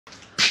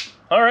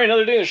All right,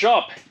 another day in the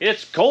shop.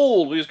 It's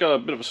cold. We just got a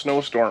bit of a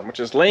snowstorm, which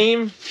is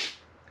lame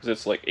because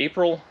it's like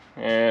April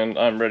and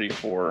I'm ready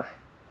for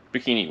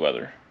bikini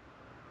weather.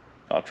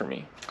 Not for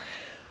me.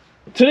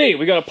 Today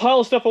we got a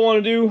pile of stuff I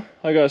want to do.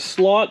 I got to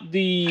slot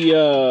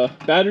the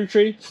battery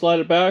tray,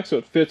 slide it back so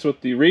it fits with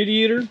the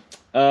radiator.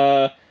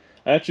 I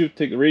actually have to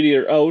take the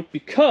radiator out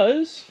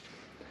because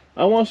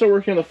I want to start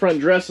working on the front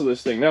dress of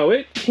this thing. Now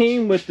it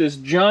came with this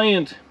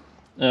giant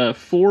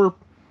four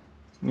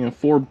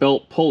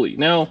belt pulley.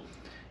 Now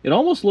it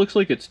almost looks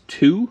like it's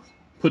two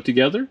put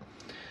together,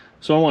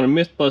 so I want to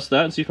myth bust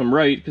that and see if I'm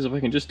right, because if I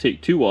can just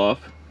take two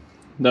off,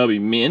 that'll be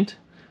mint.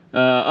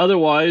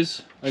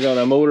 Otherwise, I got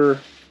a motor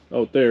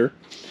out there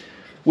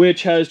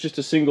which has just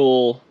a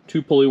single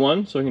two pulley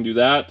one, so I can do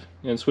that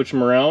and switch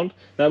them around.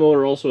 That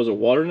motor also has a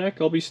water neck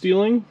I'll be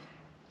stealing.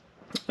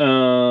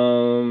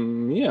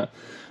 Yeah,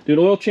 do an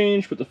oil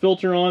change, put the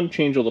filter on,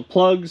 change all the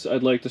plugs.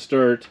 I'd like to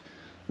start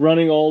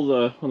running all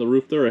the, on the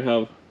roof there I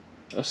have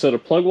a set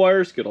of plug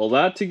wires, get all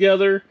that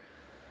together.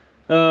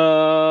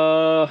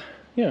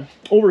 Yeah,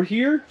 over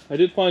here I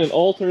did find an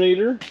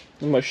alternator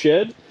in my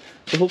shed,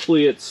 so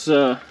hopefully it's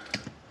well,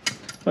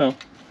 I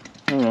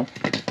don't know,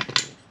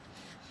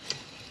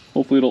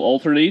 hopefully it'll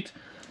alternate.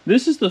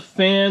 This is the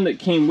fan that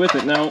came with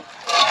it. Now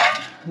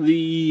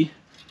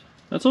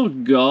that's all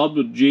gobbed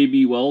with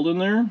JB Weld in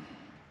there,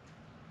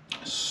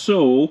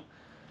 so I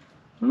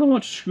don't know how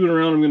much screwing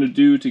around I'm going to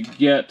do to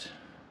get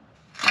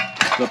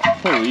the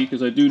pulley,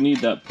 because I do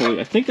need that pulley.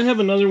 I think I have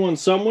another one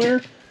somewhere,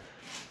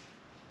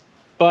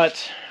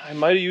 but I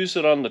might have used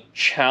it on the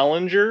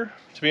Challenger,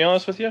 to be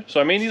honest with you. So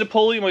I may need a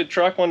pulley, might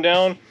track one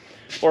down,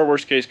 or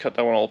worst case, cut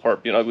that one all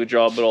apart. Be an ugly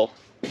job, but I'll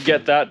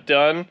get that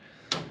done.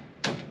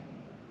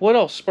 What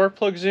else? Spark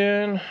plugs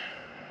in.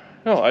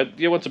 Oh,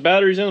 yeah, once the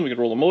battery's in, we can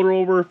roll the motor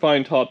over,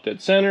 find top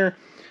dead center,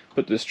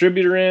 put the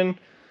distributor in.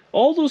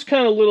 All those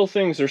kind of little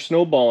things are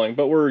snowballing,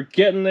 but we're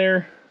getting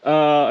there.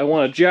 I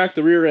want to jack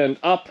the rear end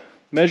up,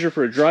 measure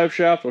for a drive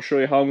shaft. I'll show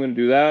you how I'm going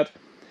to do that,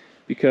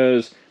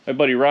 because my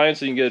buddy Ryan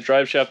said you can get a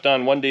drive shaft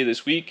done one day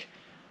this week.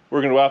 We're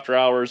going to go after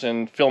hours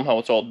and film how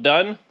it's all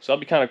done. So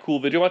that'll be kind of a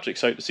cool video. I'm actually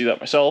excited to see that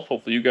myself.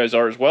 Hopefully you guys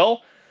are as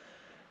well.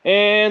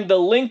 And the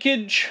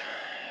linkage,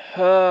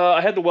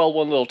 I had to weld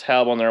one little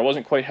tab on there. I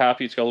wasn't quite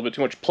happy. It's got a little bit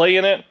too much play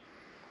in it.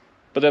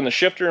 But then the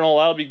shifter and all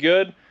that'll be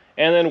good.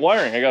 And then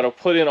wiring. I got to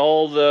put in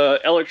all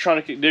the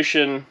electronic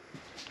ignition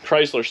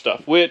Chrysler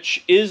stuff,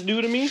 which is new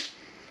to me,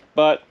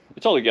 but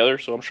it's all together,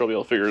 so I'm sure I'll be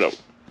able to figure it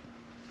out.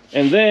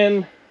 And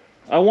then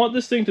I want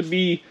this thing to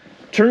be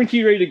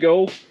turnkey ready to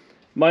go,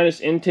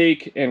 minus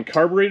intake and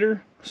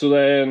carburetor. So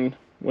then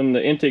when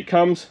the intake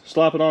comes,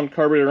 slap it on,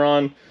 carburetor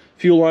on,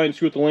 fuel line,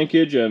 screw with the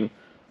linkage, and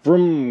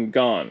vroom,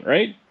 gone,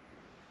 right?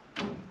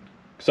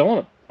 Because I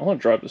want to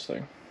drive this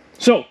thing.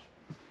 So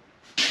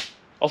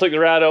I'll take the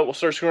rad out, we'll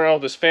start screwing around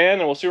with this fan,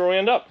 and we'll see where we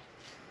end up.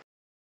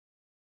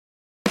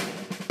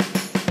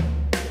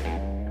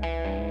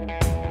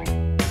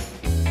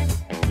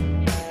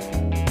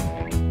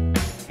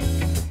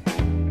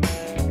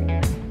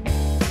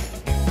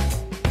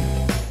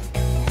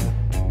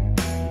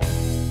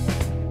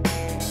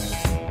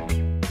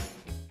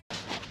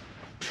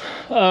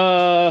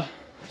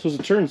 So as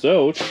it turns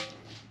out,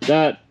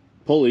 that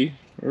pulley,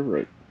 where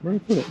did I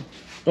put it?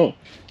 Oh,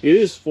 it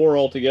is four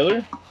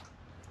altogether.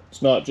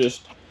 It's not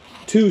just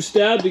two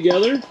stabbed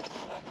together.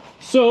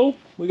 So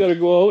we got to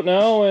go out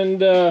now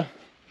and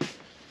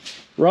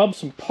rob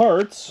some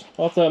parts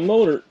off that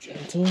motor.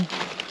 Gentle,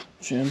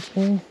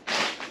 gentle.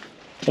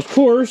 Of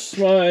course,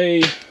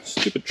 my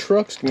stupid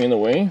truck's getting in the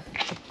way.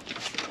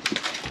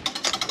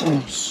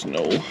 Oh,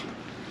 snow.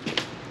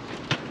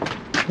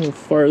 We'll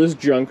fire this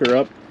junker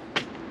up.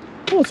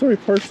 Oh, it's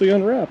already partially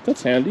unwrapped.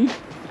 That's handy.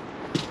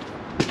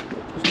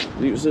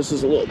 Use this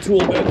as a little tool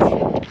bench.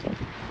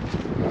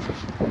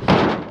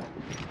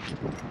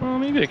 Well,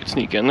 maybe I could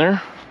sneak in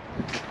there.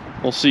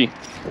 We'll see.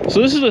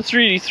 So this is a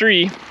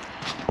 383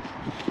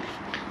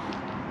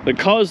 that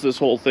caused this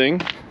whole thing.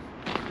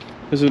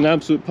 This is an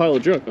absolute pile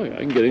of junk. Oh yeah, I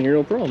can get in here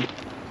no problem.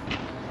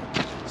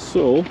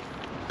 So,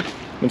 I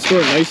can store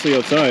it nicely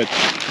outside.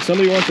 If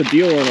somebody wants a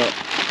deal on a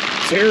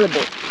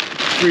terrible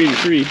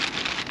 383,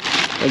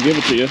 I'll give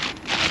it to you.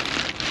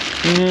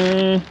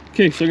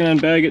 Okay, so I'm gonna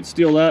unbag it,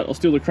 steal that. I'll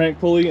steal the crank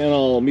pulley, and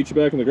I'll meet you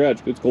back in the garage.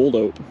 It's cold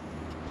out.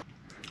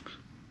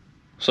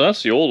 So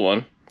that's the old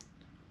one.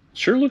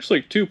 Sure looks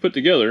like two put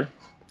together.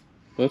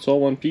 That's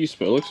all one piece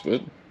by the looks of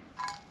it.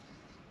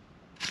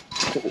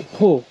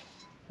 Oh,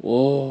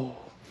 whoa.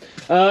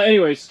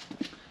 Anyways,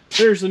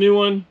 there's the new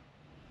one.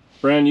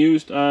 Brand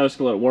used. Just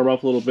gonna let it warm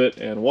up a little bit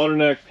and water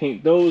neck,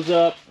 paint those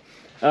up.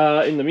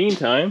 In the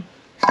meantime,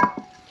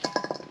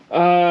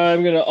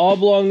 I'm gonna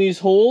oblong these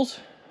holes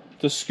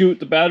to scoot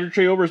the battery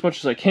tray over as much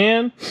as I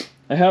can.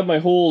 I have my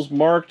holes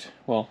marked,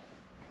 well,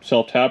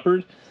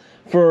 self-tapered,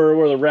 for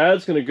where the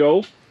rad's gonna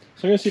go. So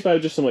I'm gonna see if I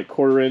have just some like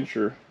 1/4 inch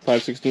or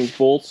 5/16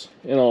 bolts,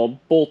 and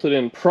I'll bolt it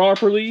in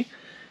properly.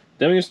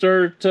 Then we can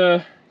start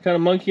kind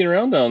of monkeying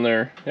around down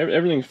there.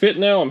 Everything's fit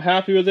now, I'm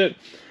happy with it.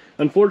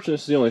 Unfortunately,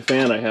 this is the only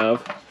fan I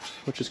have,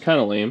 which is kind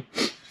of lame.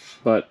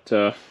 But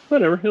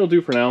whatever, it'll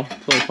do for now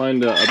until I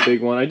find a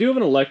big one. I do have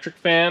an electric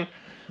fan,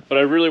 but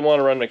I really want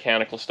to run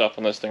mechanical stuff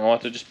on this thing. I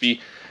want it to just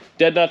be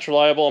dead nuts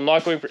reliable. I'm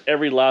not going for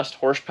every last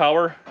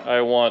horsepower.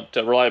 I want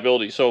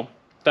reliability. So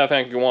that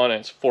fan can go on,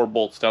 and it's 4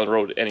 bolts down the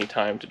road at any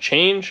time to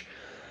change.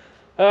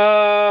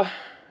 Yeah,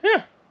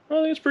 I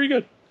think it's pretty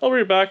good. I'll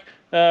bring it back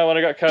when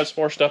I got kind of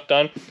some more stuff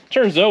done.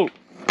 Turns out,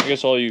 I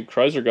guess all you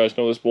Chrysler guys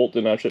know this bolt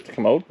didn't actually have to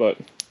come out, but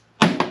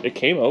it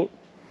came out,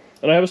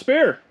 and I have a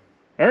spare.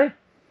 All right.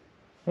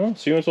 Well,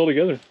 see when it's all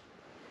together.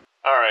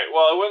 Alright,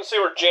 well, I wouldn't say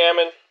we're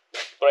jamming,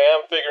 but I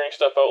am figuring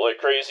stuff out like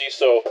crazy.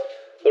 So,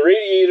 the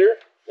radiator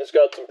has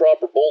got some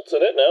proper bolts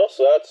in it now,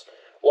 so that's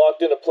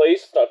locked into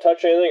place. It's not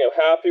touching anything, I'm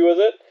happy with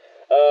it.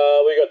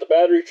 We got the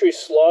battery tree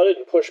slotted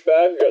and pushed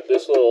back. We got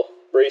this little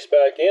brace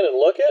back in, and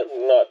look at it,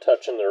 not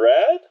touching the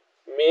rad.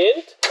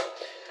 Mint.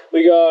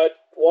 We got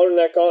water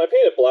neck on. I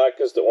painted black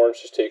because the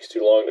orange just takes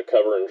too long to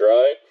cover and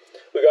dry.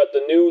 We got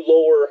the new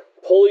lower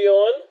pulley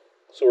on,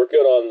 so we're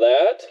good on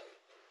that.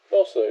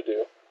 What else did I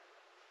do?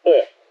 Oh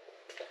yeah.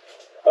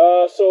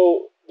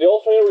 So the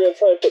alternator, we're going to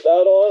try and put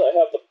that on. I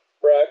have the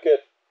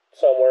bracket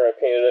somewhere, I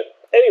painted it.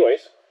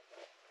 Anyways,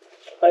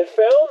 I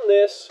found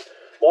this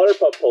water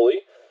pump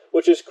pulley,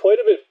 which is quite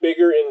a bit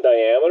bigger in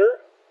diameter.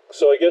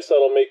 So I guess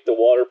that'll make the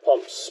water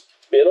pump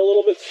spin a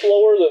little bit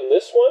slower than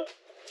this one.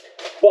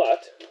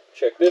 But,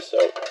 check this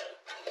out.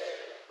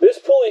 This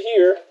pulley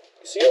here,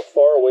 you see how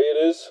far away it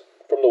is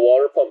from the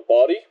water pump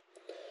body?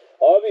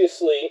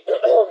 Obviously,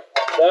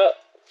 that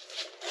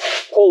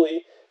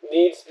pulley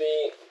needs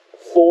the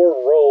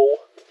 4-row,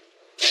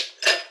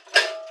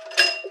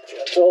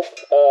 gentle,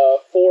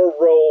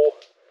 4-row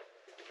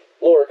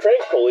lower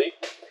crank pulley,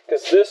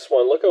 because this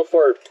one, look how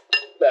far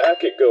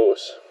back it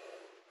goes,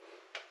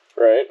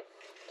 right?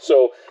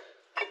 So,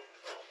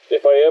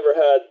 if I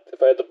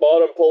had the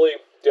bottom pulley,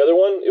 the other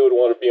one, it would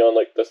want to be on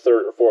like the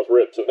 3rd or 4th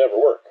rib, so it would never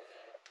work.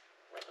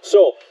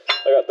 So,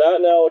 I got that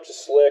now, which is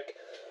slick.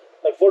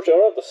 Unfortunately,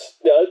 I don't have the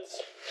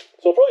studs,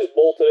 so I'll probably just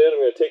bolt it in.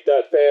 I'm going to take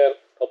that fan,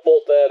 I'll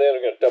bolt that in,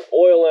 I'm going to dump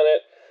oil in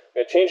it, I'm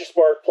going to change the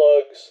spark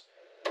plugs.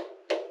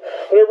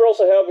 Whatever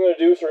else I have, I'm going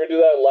to do, so we're going to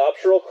do that in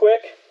laps real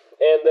quick.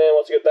 And then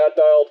once I get that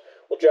dialed,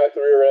 we'll jack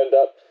the rear end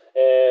up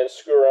and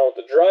screw around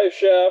with the drive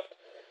shaft,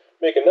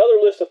 make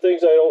another list of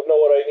things I don't know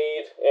what I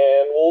need,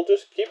 and we'll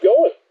just keep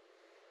going.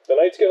 The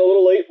night's getting a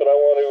little late, but I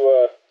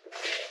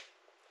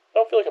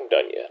don't feel like I'm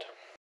done yet.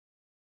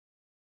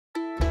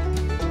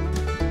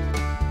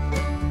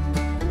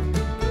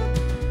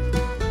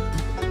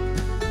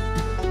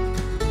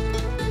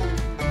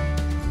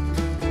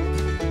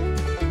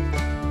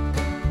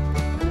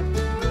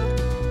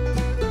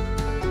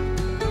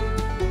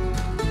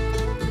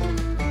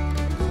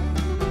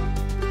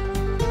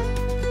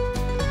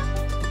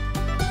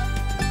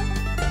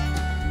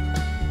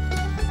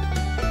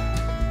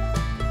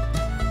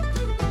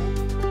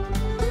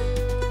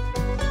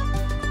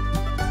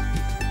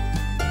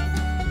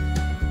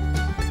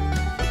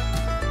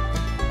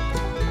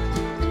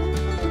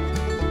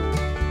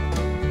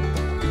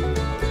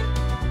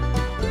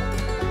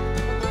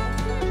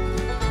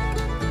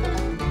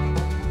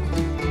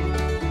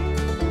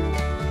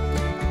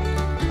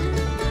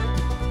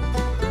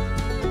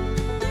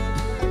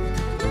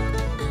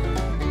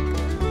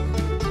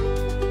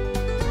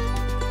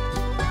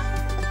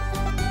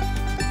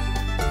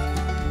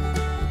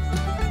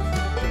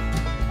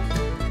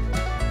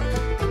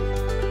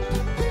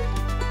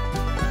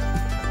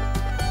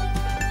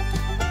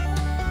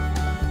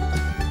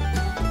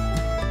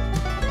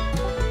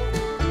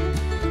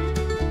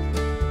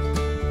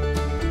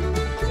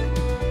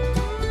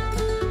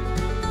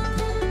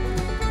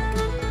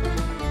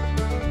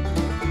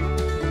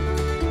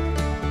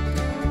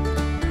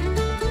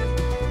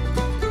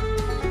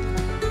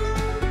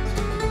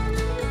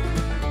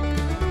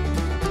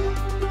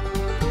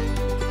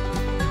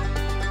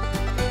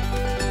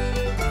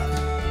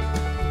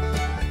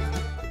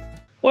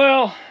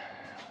 Well,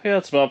 we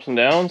had some ups and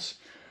downs.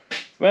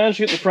 Managed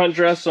to get the front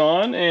dress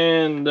on,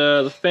 and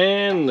the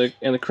fan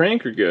and the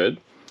crank are good.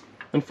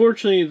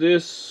 Unfortunately,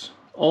 this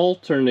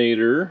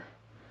alternator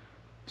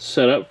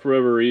setup, for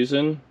whatever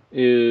reason,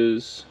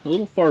 is a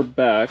little far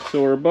back,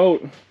 so we're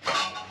about,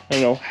 I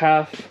don't know,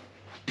 half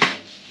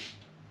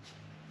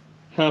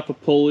a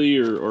pulley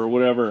or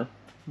whatever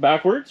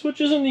backwards,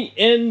 which isn't the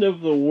end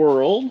of the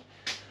world.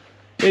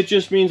 It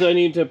just means I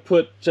need to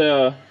put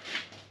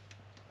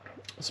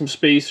some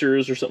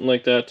spacers or something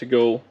like that to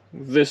go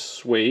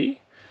this way,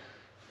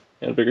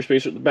 and a bigger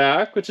spacer at the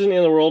back, which isn't the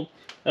end of the world.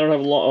 I don't have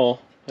a long,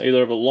 I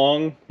either have a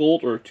long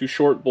bolt or a too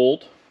short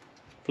bolt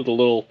for the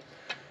little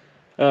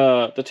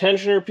the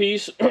tensioner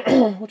piece,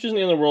 which isn't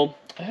the end of the world.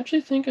 I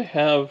actually think I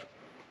have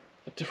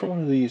a different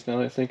one of these now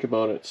that I think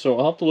about it, so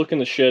I'll have to look in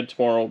the shed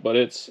tomorrow, but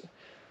it's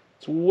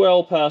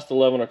well past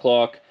 11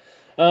 o'clock.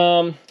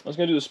 I was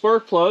going to do the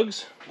spark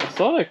plugs. I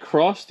thought I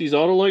crossed these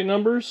Autolite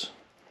numbers,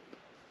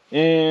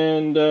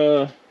 and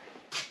they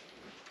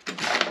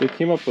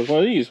came up with one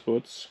of these, but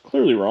it's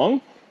clearly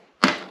wrong.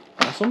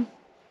 Awesome.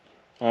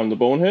 I'm the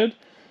bonehead.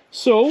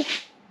 So,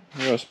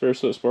 I got a spare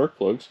set of spark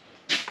plugs.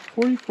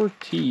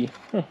 44T.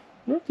 Huh.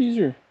 wonder if these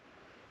are...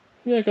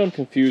 Yeah, I got them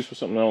confused with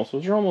something else.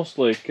 Those are almost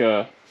like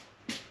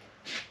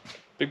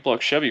big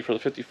block Chevy for the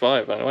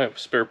 55. I know I have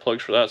spare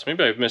plugs for that, so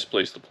maybe I've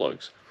misplaced the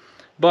plugs.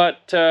 But,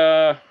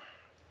 yeah.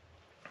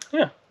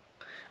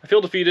 I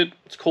feel defeated.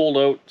 It's cold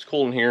out. It's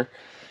cold in here.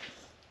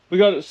 We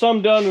got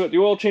some done. We got the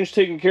oil change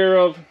taken care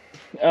of.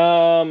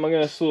 I'm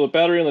going to throw the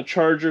battery on the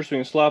charger so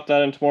we can slap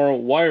that in tomorrow,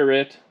 wire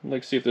it. I'd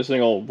like to see if this thing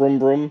will vroom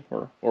vroom,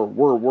 or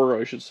whir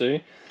I should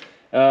say.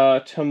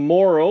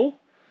 Tomorrow,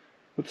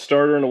 with the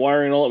starter and the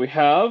wiring and all that we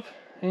have.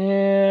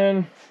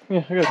 And,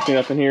 yeah, I got to clean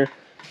up in here.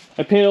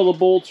 I painted all the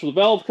bolts for the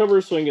valve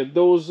covers so I can get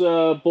those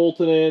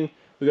bolted in.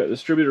 We got the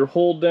distributor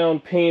hold down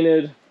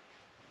painted.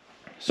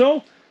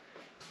 So,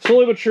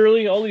 slowly but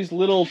surely, all these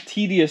little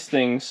tedious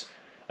things.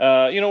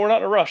 You know, we're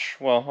not in a rush.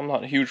 Well, I'm not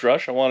in a huge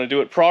rush. I want to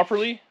do it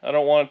properly. I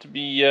don't want it to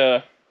be,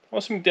 I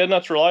want something dead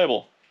nuts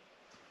reliable.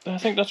 I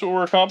think that's what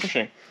we're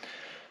accomplishing.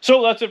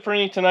 So that's it for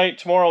me tonight.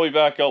 Tomorrow I'll be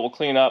back out. We'll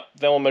clean up.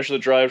 Then we'll measure the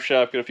drive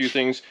shaft, get a few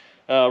things,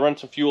 run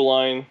some fuel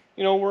line.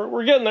 You know,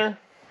 we're getting there.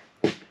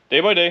 Day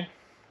by day.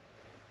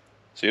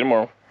 See you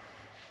tomorrow.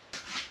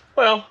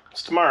 Well,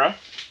 it's tomorrow.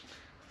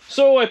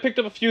 So I picked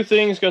up a few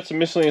things, got some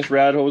miscellaneous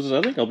rad hoses.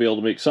 I think I'll be able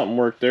to make something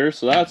work there,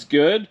 so that's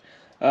good.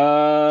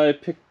 I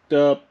picked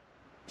up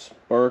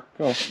spark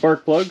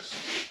plugs,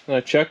 and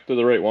I checked they're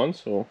the right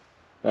ones, so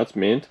that's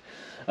mint.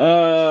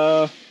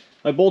 My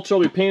bolts shall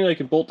be painted. I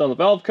can bolt down the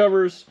valve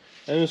covers.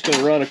 I'm just going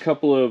to run a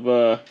couple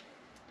of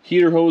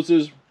heater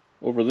hoses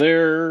over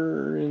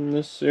there in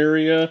this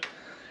area.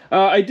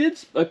 I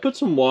put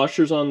some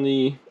washers on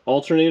the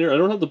alternator. I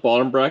don't have the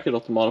bottom bracket. I'll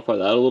have to modify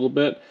that a little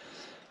bit.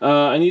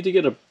 I need to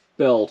get a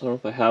belt. I don't know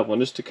if I have one,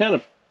 just to kind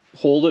of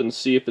hold it and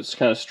see if it's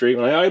kind of straight.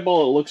 When I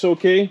eyeball it, it looks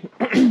okay,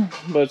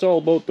 but it's all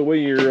about the way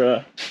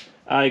your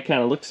eye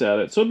kind of looks at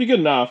it. So it'd be good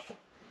enough.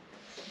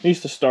 I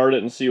used to start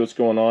it and see what's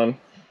going on.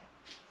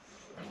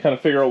 Kind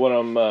of figure out what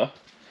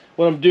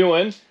I'm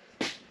doing.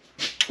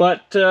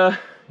 But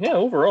yeah,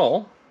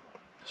 overall,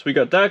 so we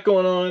got that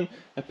going on.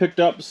 I picked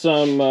up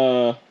some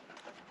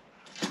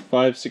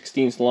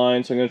 5/16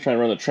 lines, so I'm going to try and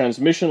run the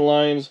transmission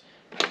lines.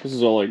 This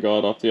is all I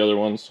got off the other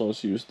ones, so I'll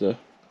just use the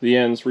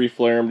ends,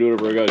 reflare them, do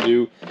whatever I got to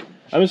do.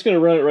 I'm just going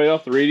to run it right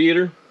off the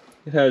radiator.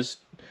 It has,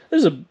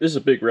 this is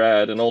a big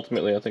rad, and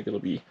ultimately I think it'll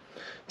be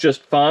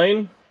just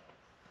fine.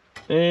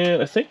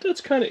 And I think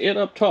that's kind of it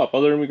up top.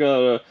 Other than we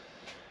got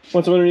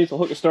once I'm underneath, I'll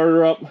hook a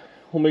starter up.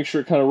 We'll make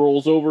sure it kind of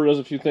rolls over, does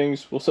a few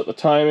things. We'll set the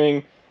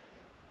timing,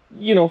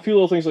 you know, a few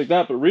little things like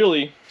that. But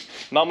really,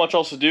 not much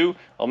else to do.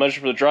 I'll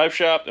measure for the drive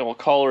shaft, and we'll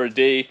call her a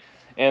day.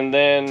 And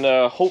then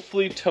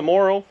hopefully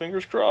tomorrow,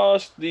 fingers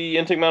crossed, the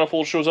intake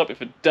manifold shows up.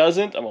 If it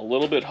doesn't, I'm a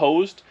little bit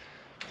hosed,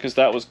 because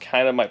that was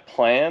kind of my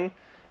plan.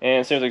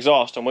 And same with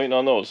exhaust, I'm waiting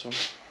on those. So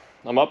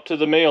I'm up to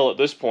the mail at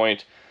this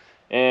point.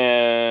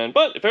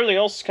 But if everything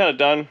else is kind of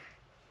done,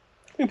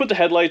 we can put the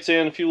headlights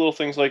in, a few little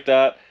things like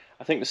that.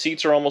 I think the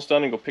seats are almost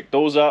done, and go pick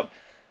those up.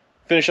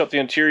 Finish up the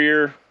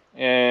interior,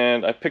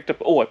 and I picked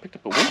up a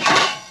windshield.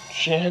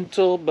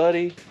 Gentle,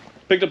 buddy.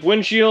 Picked up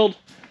windshield,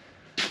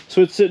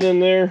 so it's sitting in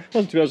there. It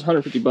wasn't too bad, it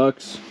was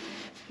 $150.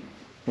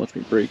 Watch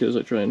me break it as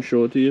I try and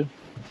show it to you.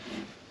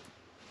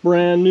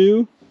 Brand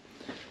new.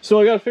 So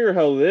I gotta figure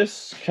how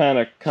this kind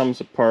of comes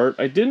apart.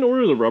 I didn't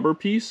order the rubber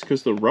piece,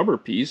 because the rubber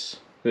piece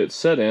that it's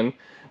set in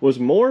was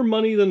more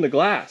money than the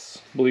glass,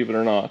 believe it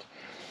or not.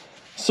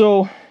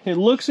 So it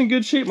looks in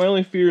good shape. My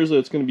only fear is that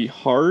it's going to be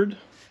hard,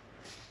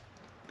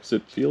 because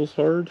it feels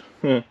hard.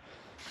 So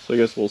I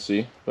guess we'll see.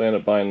 If I end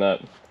up buying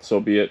that, so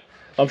be it.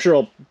 I'm sure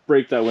I'll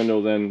break that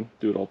window, then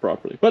do it all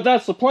properly. But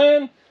that's the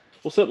plan.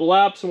 We'll set the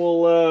laps, and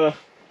we'll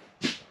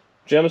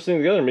jam this thing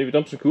together, maybe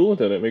dump some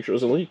coolant in it, make sure it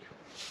doesn't leak.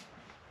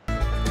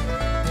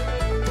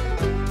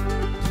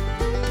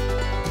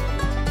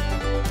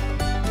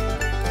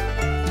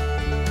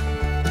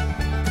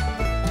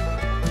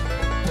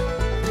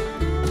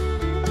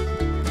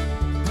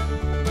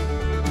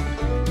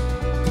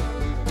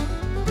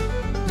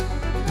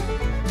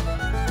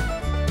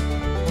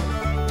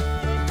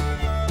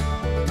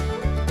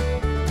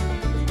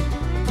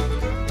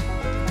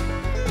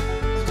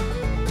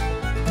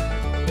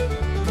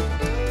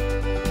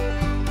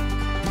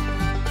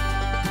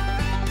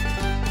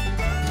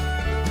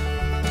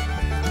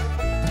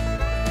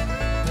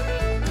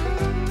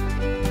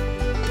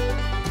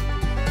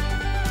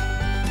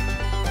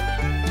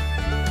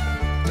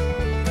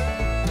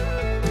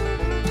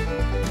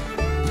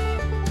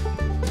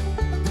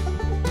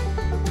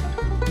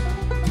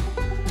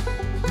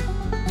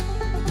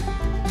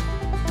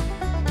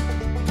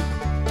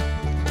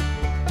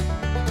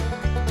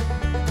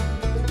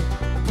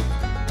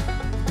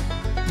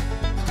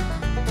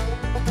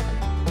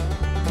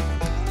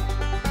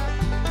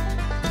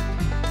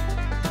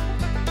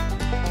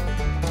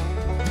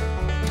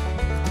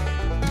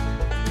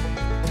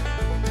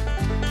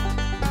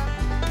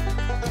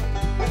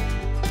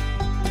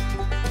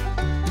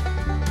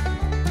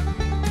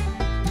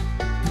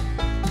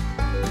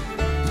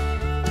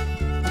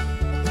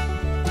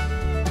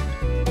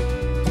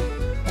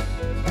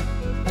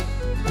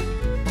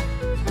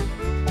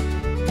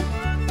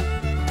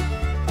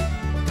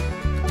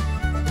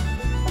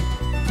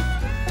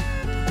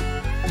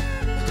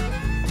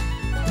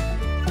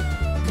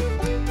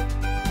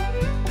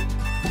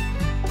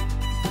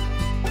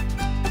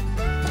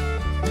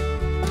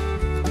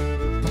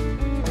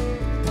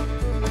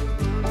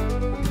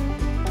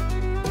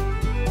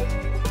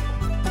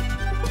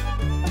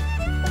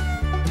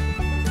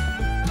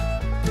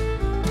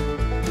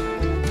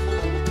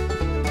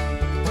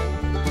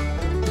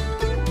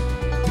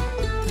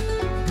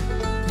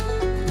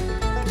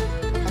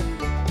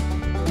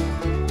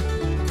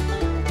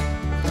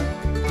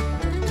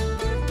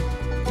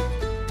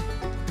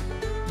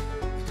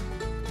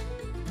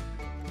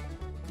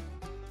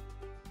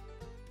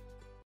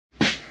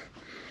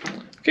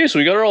 Okay, so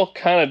we got it all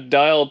kind of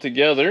dialed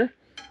together.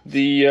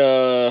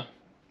 The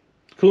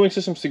cooling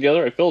system's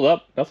together. I filled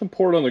up. Nothing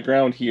poured on the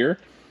ground here.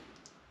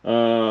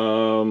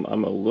 I'm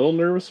a little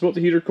nervous about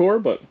the heater core,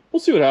 but we'll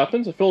see what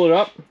happens. I filled it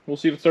up. We'll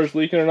see if it starts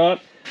leaking or not.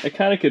 I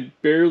kind of could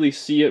barely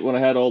see it when I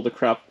had all the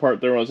crap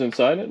apart there when I was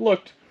inside. It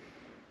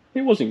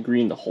wasn't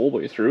green the whole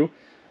way through.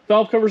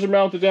 Valve covers are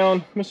mounted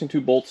down. Missing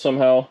 2 bolts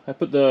somehow. I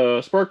put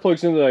the spark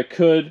plugs in that I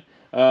could.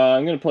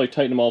 I'm going to probably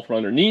tighten them all from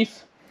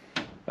underneath.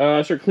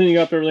 I start cleaning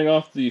up everything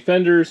off the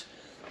fenders,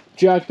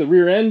 jack the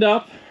rear end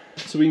up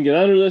so we can get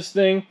under this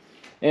thing,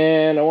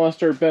 and I want to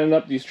start bending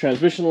up these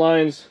transmission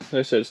lines. Like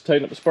I said,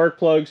 tighten up the spark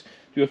plugs,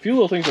 do a few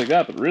little things like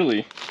that, but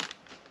really,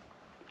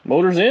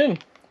 motor's in.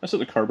 I set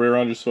the carburetor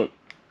on just so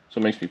it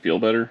makes me feel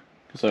better,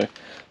 because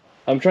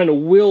I'm trying to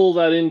will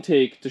that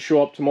intake to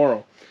show up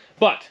tomorrow.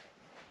 But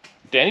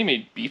Danny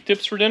made beef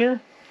tips for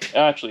dinner.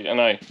 Actually,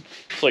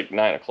 it's like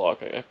 9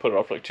 o'clock. I put it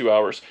off for like 2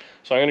 hours.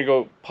 So I'm going to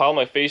go pile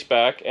my face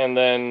back and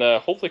then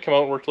hopefully come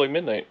out and work till like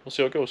midnight. We'll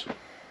see how it goes.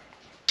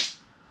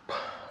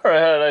 Alright, I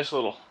had a nice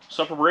little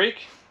supper break.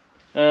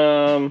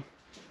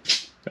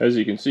 As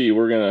you can see,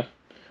 we're gonna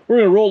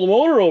roll the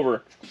motor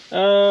over. I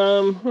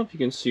don't know if you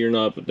can see or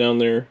not, but down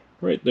there,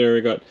 right there,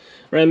 I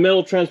ran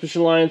metal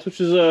transmission lines, which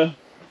is a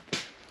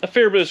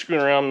fair bit of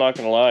screwing around, I'm not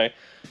going to lie.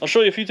 I'll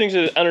show you a few things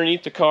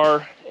underneath the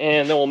car,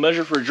 and then we'll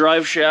measure for a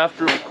drive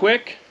shaft real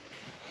quick.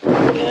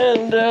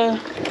 And,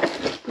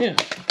 yeah.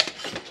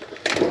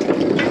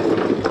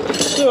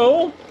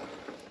 So,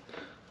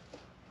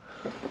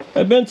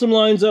 I bent some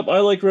lines up. I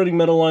like running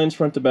metal lines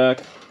front to back.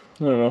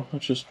 I don't know,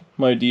 that's just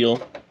my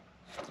deal.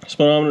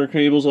 Speedometer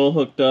cable's all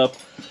hooked up.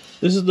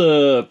 This is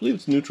I believe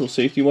it's neutral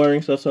safety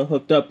wiring, so that's not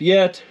hooked up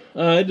yet.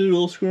 I did a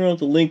little screw around with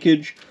the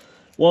linkage.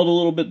 Weld a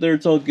little bit there,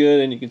 it's all good,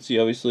 and you can see,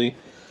 obviously,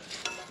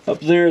 up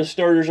there, the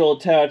starter's all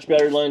attached,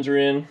 battery lines are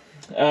in.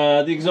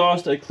 The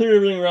exhaust, I cleared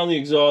everything around the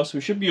exhaust, so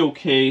we should be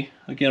okay.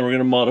 Again, we're going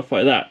to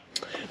modify that.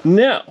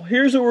 Now,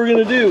 here's what we're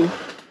going to do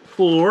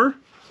for,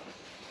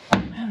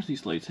 man, are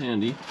these lights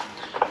handy,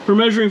 for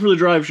measuring for the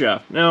drive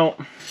shaft. Now,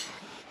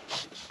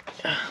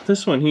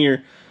 this one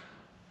here,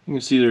 you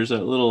can see there's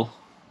that little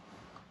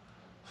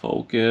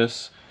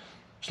focus.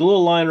 There's a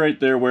little line right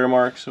there, wear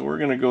mark, so we're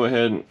going to go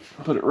ahead and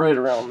put it right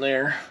around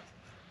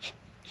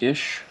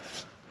there-ish.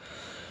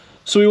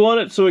 So we want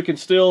it so it can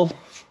still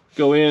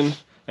go in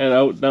and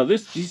out. Now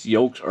these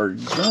yokes are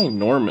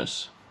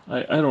ginormous.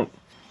 I don't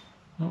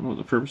know what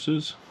the purpose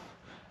is.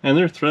 And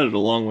they're threaded a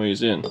long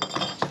ways in.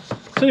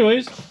 So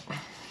anyways,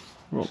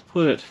 we'll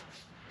put it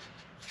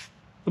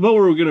about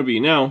where we're going to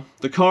be. Now,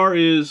 the car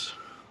is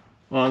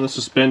on the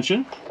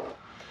suspension.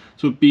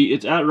 So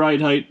it's at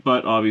ride height,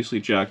 but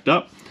obviously jacked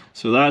up.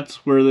 So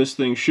that's where this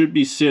thing should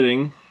be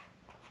sitting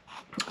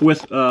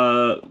with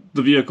the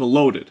vehicle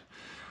loaded.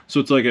 So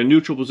it's like a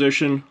neutral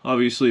position.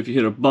 Obviously, if you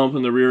hit a bump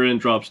and the rear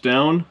end drops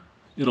down,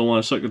 it'll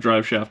want to suck the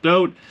drive shaft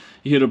out.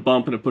 You hit a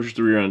bump and it pushes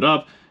the rear end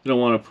up. You don't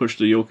want to push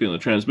the yoke in the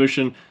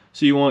transmission.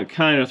 So you want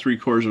kind of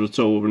 3/4 of a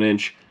toe of an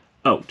inch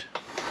out.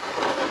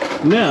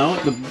 Now,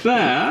 at the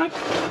back,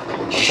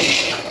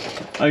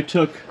 I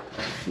took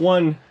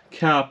one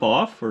cap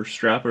off, or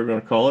strap, whatever you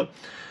want to call it,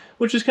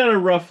 which is kind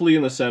of roughly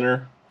in the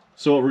center.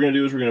 So what we're going to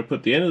do is we're going to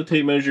put the end of the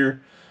tape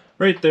measure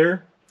right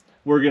there.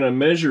 We're going to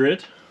measure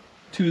it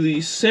to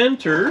the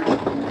center,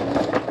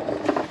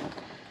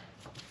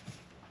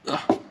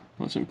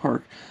 let's in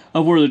park,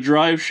 of where the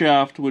drive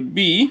shaft would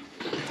be.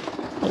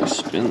 Let me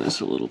spin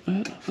this a little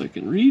bit if I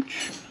can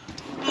reach.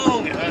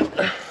 Oh god,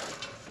 this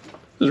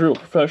is real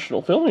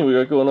professional filming we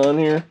got going on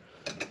here.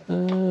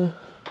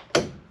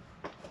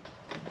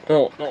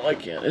 Oh no, I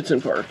can't. It's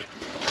in park.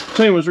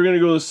 So anyways, we're gonna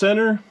go to the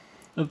center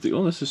of the.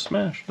 Oh, this is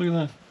smashed. Look at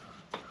that.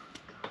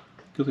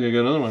 Good thing I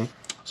got another one.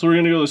 So we're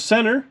gonna go to the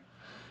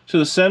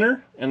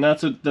center, and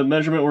that's the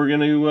measurement we're going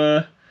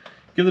to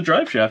give the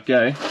drive shaft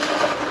guy.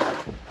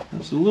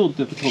 It's a little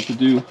difficult to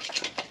do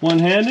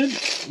one-handed,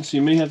 so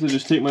you may have to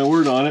just take my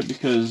word on it,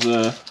 because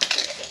this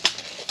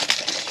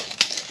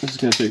is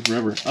going to take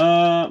forever.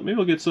 Maybe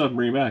I'll get stuff and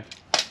bring it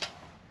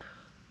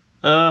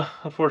back.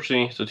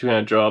 Unfortunately, it's a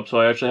two-hand job, so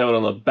I actually have it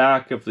on the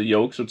back of the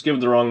yoke, so it's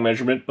given the wrong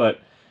measurement, but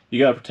you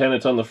got to pretend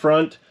it's on the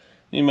front.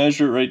 You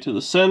measure it right to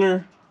the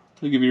center.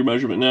 I'll give you your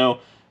measurement now.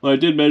 When I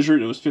did measure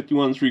it, it was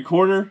 51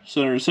 3/4,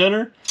 center to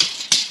center.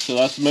 So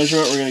that's the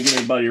measurement we're going to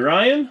give my buddy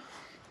Ryan.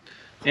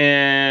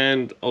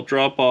 And I'll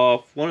drop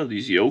off one of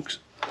these yokes.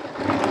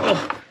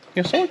 Oh,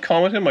 yeah, someone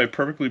commented on my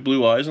perfectly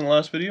blue eyes in the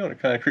last video, and it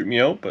kind of creeped me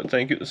out, but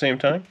thank you at the same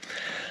time.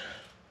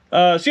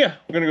 So yeah,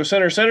 we're going to go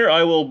center to center.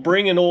 I will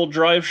bring an old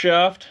drive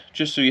shaft,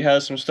 just so he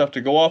has some stuff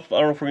to go off. I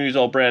don't know if we're going to use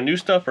all brand new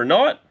stuff or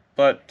not,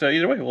 but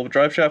either way, we'll have a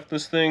drive shaft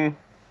this thing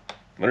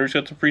whenever he's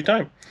got some free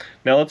time.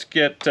 Now let's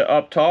get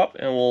up top,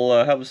 and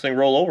we'll have this thing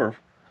roll over.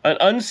 An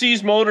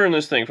unseized motor in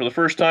this thing for the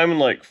first time in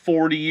like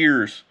 40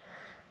 years.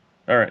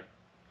 Alright,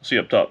 we'll see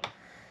you up top.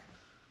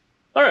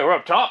 Alright, we're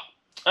up top.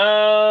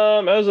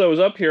 As I was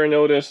up here, I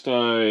noticed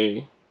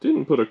I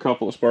didn't put a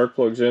couple of spark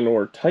plugs in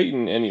or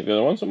tighten any of the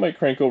other ones. It might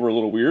crank over a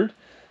little weird,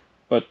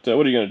 but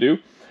what are you going to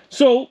do?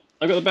 So,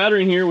 I've got the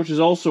battery in here, which is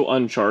also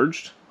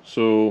uncharged.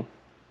 So,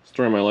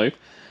 story of my life.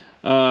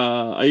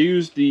 I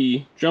used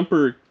the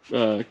jumper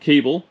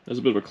cable as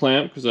a bit of a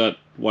clamp because that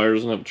wire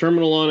doesn't have a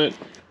terminal on it.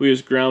 We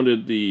just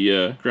grounded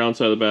the ground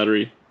side of the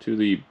battery to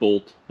the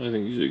bolt, I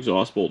think the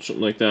exhaust bolt,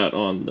 something like that,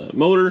 on the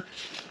motor.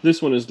 This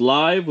one is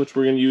live, which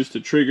we're going to use to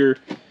trigger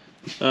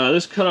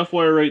this cutoff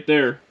wire right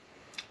there,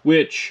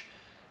 which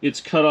it's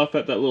cut off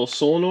at that little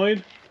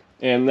solenoid,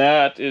 and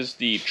that is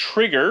the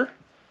trigger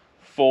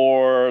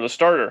for the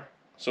starter.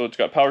 So it's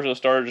got power to the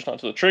starter, just not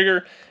to the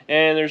trigger,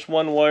 and there's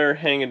one wire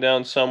hanging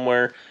down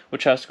somewhere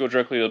which has to go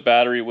directly to the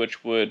battery,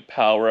 which would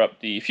power up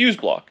the fuse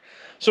block.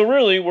 So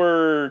really,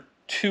 we're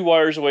 2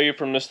 wires away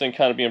from this thing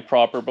kind of being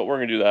proper, but we're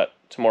going to do that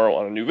tomorrow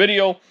on a new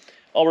video.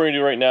 All we're going to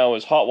do right now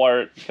is hot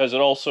wire it, because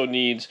it also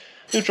needs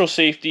neutral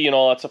safety and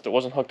all that stuff that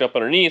wasn't hooked up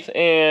underneath,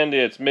 and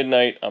it's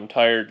midnight, I'm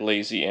tired,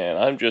 lazy, and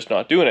I'm just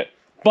not doing it.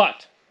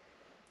 But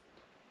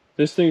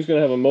this thing's going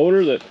to have a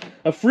motor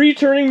a free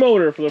turning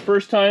motor for the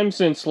first time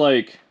since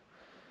like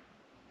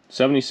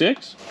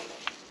 76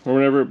 or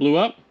whenever it blew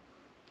up.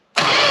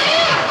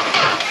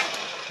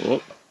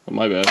 Oh,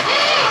 my bad. Look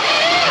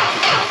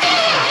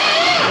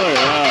at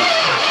that.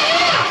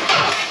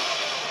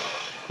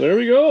 There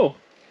we go.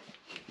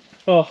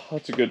 Oh,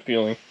 that's a good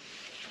feeling.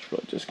 Should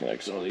probably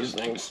disconnect some of these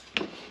things.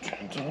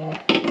 Gentle,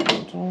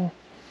 gentle.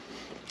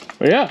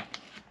 But yeah.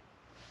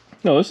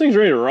 No, this thing's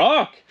ready to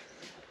rock.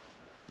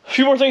 A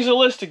few more things on the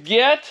list to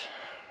get.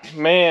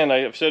 Man,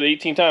 I've said it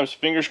 18 times.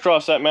 Fingers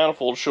crossed that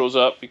manifold shows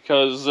up,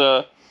 because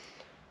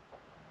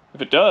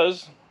if it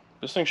does,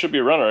 this thing should be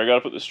a runner. I got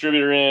to put the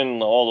distributor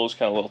in, all those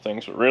kind of little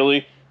things, but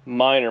really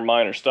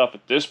minor stuff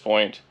at this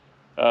point.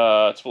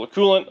 It's full of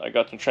coolant. I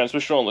got some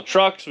transmission oil in the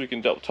truck, so we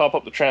can top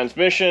up the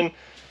transmission.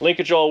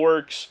 Linkage all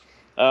works.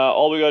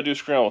 All we got to do is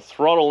screw on with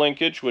throttle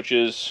linkage, which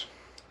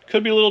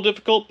could be a little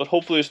difficult, but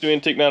hopefully this new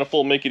intake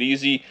manifold will make it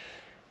easy.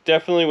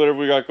 Definitely whatever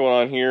we got going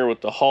on here with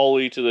the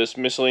Holly to this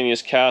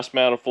miscellaneous cast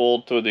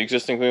manifold to the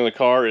existing thing in the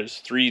car is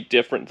 3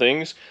 different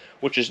things,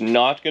 which is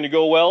not going to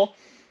go well.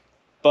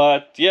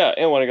 But yeah,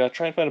 anyway, I got to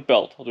try and find a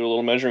belt. I'll do a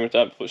little measuring with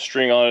that, put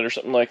string on it or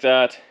something like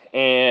that.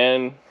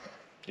 And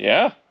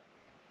yeah,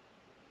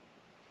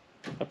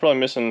 I'm probably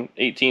missing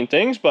 18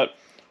 things, but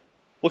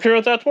we'll carry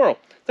out that tomorrow.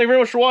 Thank you very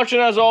much for watching,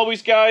 as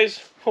always, guys.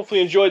 Hopefully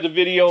you enjoyed the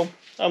video.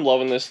 I'm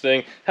loving this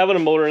thing. Having a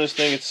motor in this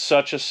thing, it's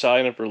such a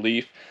sign of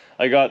relief.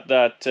 I got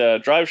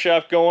that drive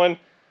shaft going.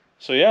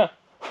 So yeah,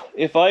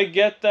 if I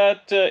get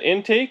that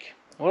intake,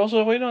 what else was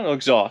I waiting on? Oh,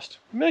 exhaust.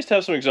 Nice to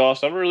have some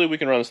exhaust. We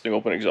can run this thing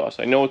open exhaust.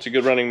 I know it's a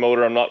good running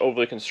motor. I'm not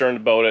overly concerned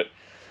about it.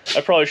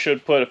 I probably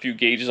should put a few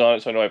gauges on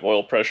it so I know I have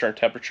oil pressure and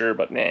temperature,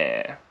 but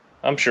nah,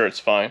 I'm sure it's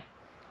fine.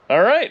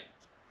 All right.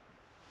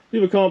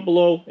 Leave a comment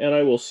below, and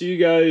I will see you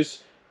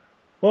guys,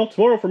 well,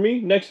 tomorrow for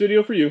me, next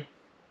video for you.